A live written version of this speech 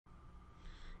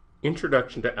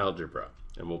Introduction to Algebra,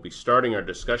 and we'll be starting our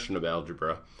discussion of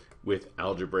algebra with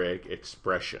algebraic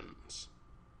expressions.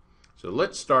 So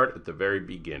let's start at the very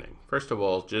beginning. First of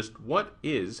all, just what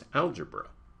is algebra?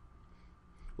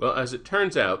 Well, as it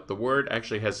turns out, the word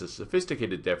actually has a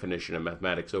sophisticated definition in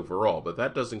mathematics overall, but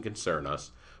that doesn't concern us.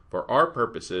 For our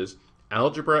purposes,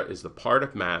 algebra is the part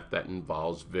of math that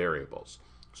involves variables.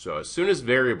 So as soon as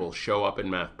variables show up in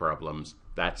math problems,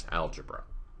 that's algebra.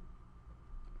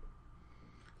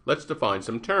 Let's define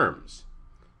some terms.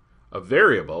 A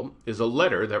variable is a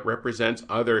letter that represents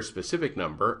either a specific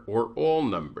number or all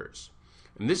numbers.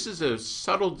 And this is a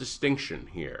subtle distinction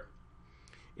here.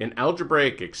 In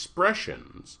algebraic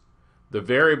expressions, the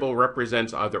variable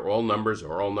represents either all numbers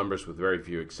or all numbers with very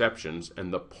few exceptions,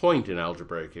 and the point in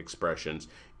algebraic expressions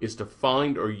is to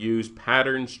find or use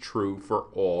patterns true for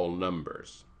all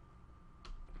numbers.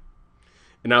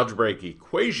 In algebraic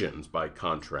equations, by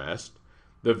contrast,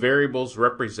 the variables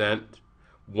represent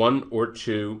one or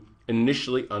two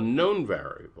initially unknown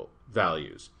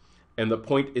values, and the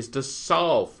point is to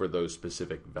solve for those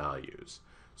specific values.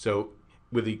 So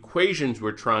with equations,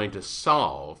 we're trying to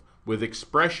solve. With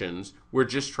expressions, we're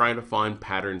just trying to find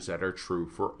patterns that are true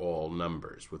for all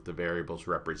numbers, with the variables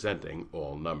representing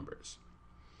all numbers.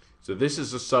 So this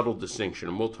is a subtle distinction,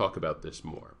 and we'll talk about this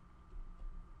more.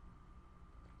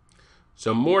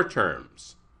 So more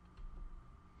terms.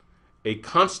 A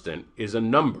constant is a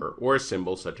number or a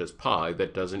symbol such as pi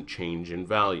that doesn't change in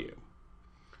value.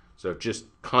 So just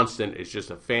constant is just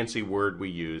a fancy word we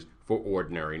use for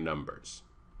ordinary numbers.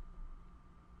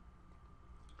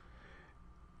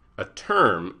 A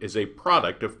term is a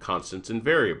product of constants and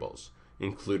variables,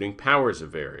 including powers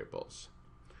of variables.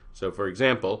 So for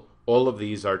example, all of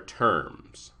these are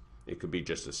terms. It could be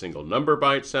just a single number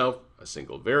by itself, a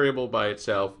single variable by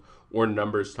itself, or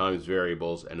numbers times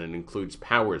variables, and it includes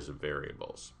powers of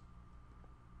variables.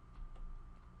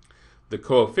 The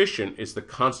coefficient is the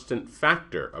constant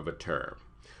factor of a term.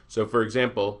 So for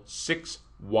example,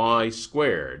 6y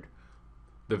squared,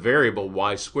 the variable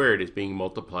y squared is being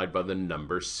multiplied by the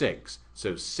number 6.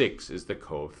 So 6 is the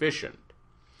coefficient.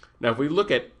 Now if we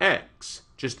look at x,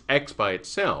 just x by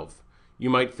itself, you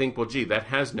might think, well, gee, that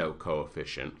has no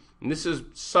coefficient. And this is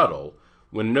subtle.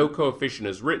 When no coefficient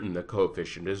is written, the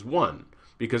coefficient is 1.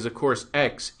 Because, of course,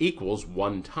 x equals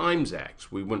 1 times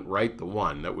x. We wouldn't write the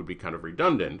 1. That would be kind of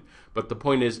redundant. But the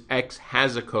point is, x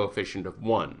has a coefficient of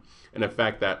 1. And in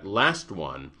fact, that last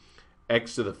one,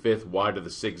 x to the 5th, y to the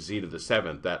 6th, z to the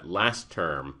 7th, that last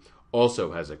term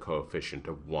also has a coefficient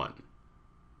of 1.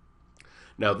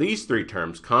 Now, these three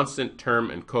terms, constant, term,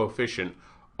 and coefficient,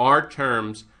 are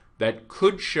terms that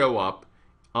could show up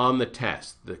on the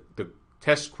test. The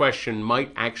test question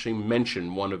might actually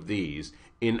mention one of these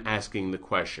in asking the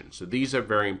question. So these are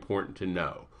very important to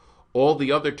know. All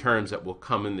the other terms that will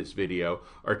come in this video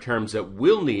are terms that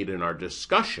we'll need in our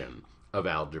discussion of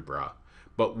algebra,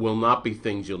 but will not be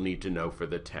things you'll need to know for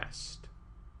the test.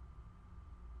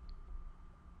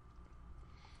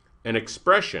 An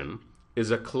expression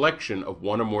is a collection of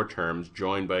one or more terms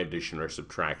joined by addition or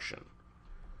subtraction.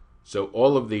 So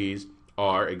all of these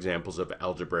are examples of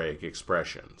algebraic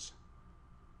expressions.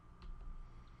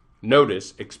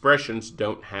 Notice expressions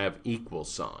don't have equal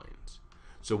signs.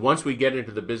 So once we get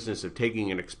into the business of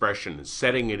taking an expression and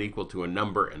setting it equal to a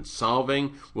number and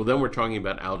solving, well, then we're talking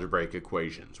about algebraic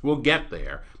equations. We'll get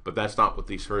there, but that's not what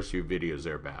these first few videos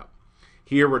are about.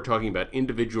 Here we're talking about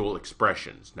individual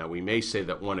expressions. Now we may say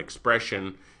that one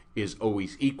expression is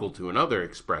always equal to another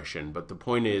expression, but the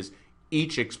point is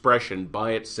each expression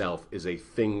by itself is a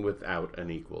thing without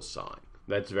an equal sign.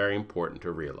 That's very important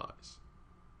to realize.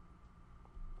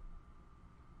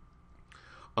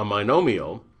 A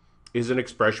monomial is an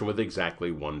expression with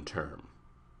exactly one term.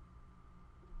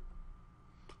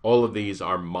 All of these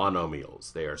are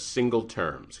monomials. They are single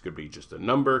terms. Could be just a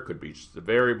number, could be just a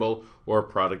variable, or a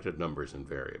product of numbers and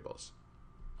variables.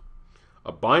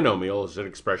 A binomial is an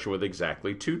expression with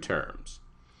exactly two terms.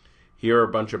 Here are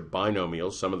a bunch of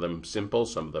binomials, some of them simple,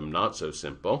 some of them not so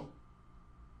simple.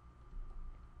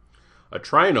 A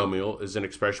trinomial is an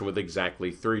expression with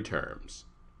exactly three terms.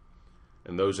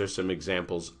 And those are some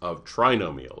examples of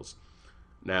trinomials.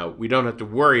 Now, we don't have to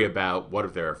worry about what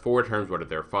if there are 4 terms, what if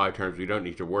there are 5 terms. We don't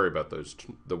need to worry about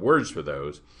the words for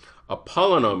those. A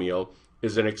polynomial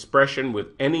is an expression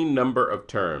with any number of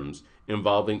terms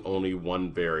involving only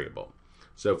one variable.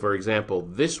 So, for example,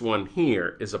 this one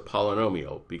here is a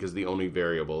polynomial because the only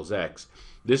variable is x.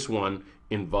 This one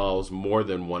involves more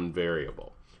than one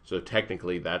variable. So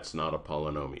technically, that's not a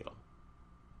polynomial.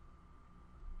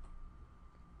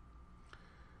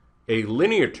 A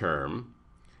linear term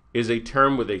is a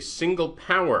term with a single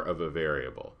power of a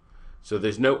variable. So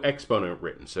there's no exponent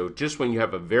written. So just when you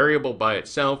have a variable by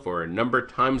itself or a number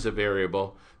times a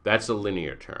variable, that's a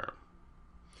linear term.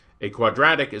 A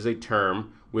quadratic is a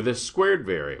term with a squared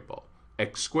variable,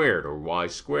 x squared or y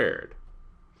squared.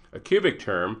 A cubic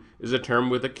term is a term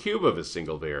with a cube of a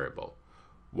single variable,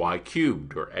 y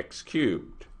cubed or x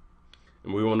cubed.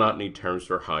 And we will not need terms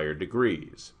for higher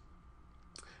degrees.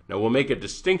 Now we'll make a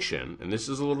distinction, and this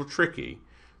is a little tricky.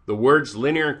 The words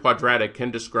linear and quadratic can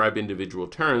describe individual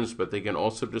terms, but they can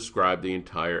also describe the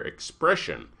entire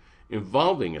expression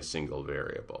involving a single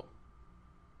variable.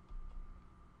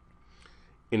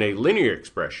 In a linear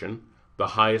expression, the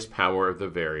highest power of the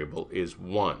variable is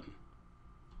 1.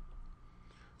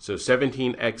 So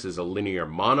 17x is a linear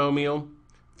monomial,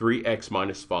 3x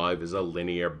minus 5 is a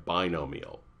linear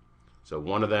binomial. So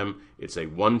one of them, it's a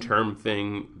one-term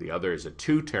thing, the other is a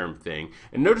two-term thing.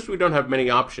 And notice we don't have many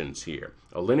options here.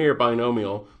 A linear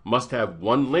binomial must have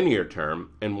one linear term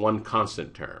and one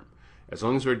constant term. As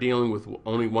long as we're dealing with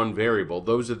only one variable,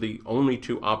 those are the only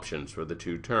two options for the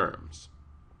two terms.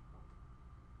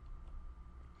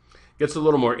 Gets a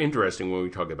little more interesting when we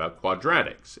talk about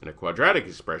quadratics. In a quadratic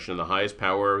expression, the highest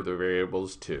power of the variable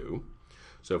is 2.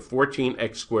 So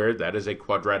 14x squared, that is a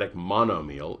quadratic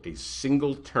monomial, a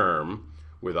single term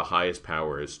where the highest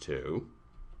power is 2.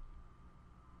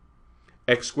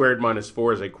 X squared minus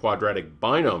 4 is a quadratic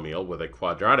binomial with a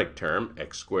quadratic term,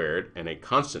 x squared, and a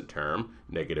constant term,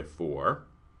 negative 4.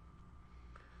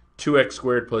 2x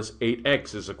squared plus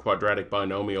 8x is a quadratic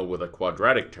binomial with a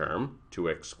quadratic term,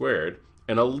 2x squared,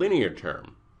 and a linear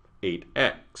term,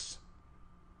 8x.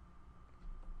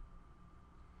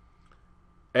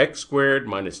 X squared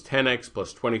minus 10x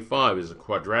plus 25 is a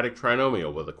quadratic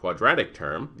trinomial with a quadratic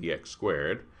term, the x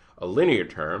squared, a linear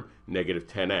term, negative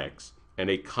 10x, and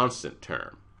a constant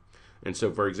term. And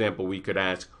so, for example, we could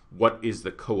ask, what is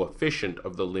the coefficient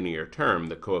of the linear term?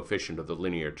 The coefficient of the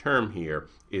linear term here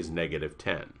is negative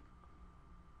 10.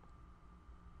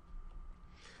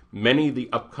 Many of the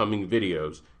upcoming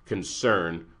videos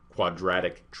concern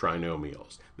quadratic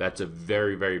trinomials. That's a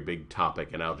very, very big topic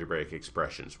in algebraic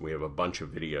expressions. We have a bunch of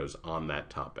videos on that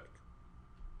topic.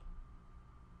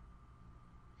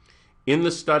 In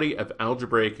the study of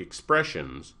algebraic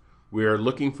expressions, we are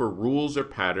looking for rules or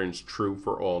patterns true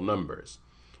for all numbers.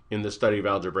 In the study of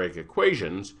algebraic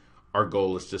equations, our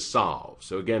goal is to solve.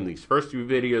 So again, these first few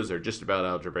videos are just about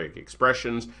algebraic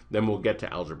expressions, then we'll get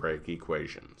to algebraic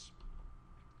equations.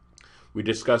 We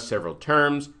discussed several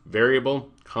terms: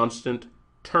 variable, constant,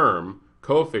 term,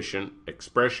 coefficient,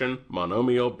 expression,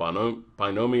 monomial,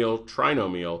 binomial,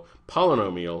 trinomial,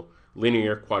 polynomial,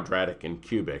 linear, quadratic, and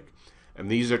cubic. And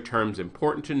these are terms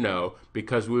important to know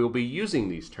because we will be using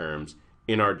these terms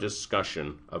in our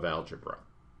discussion of algebra.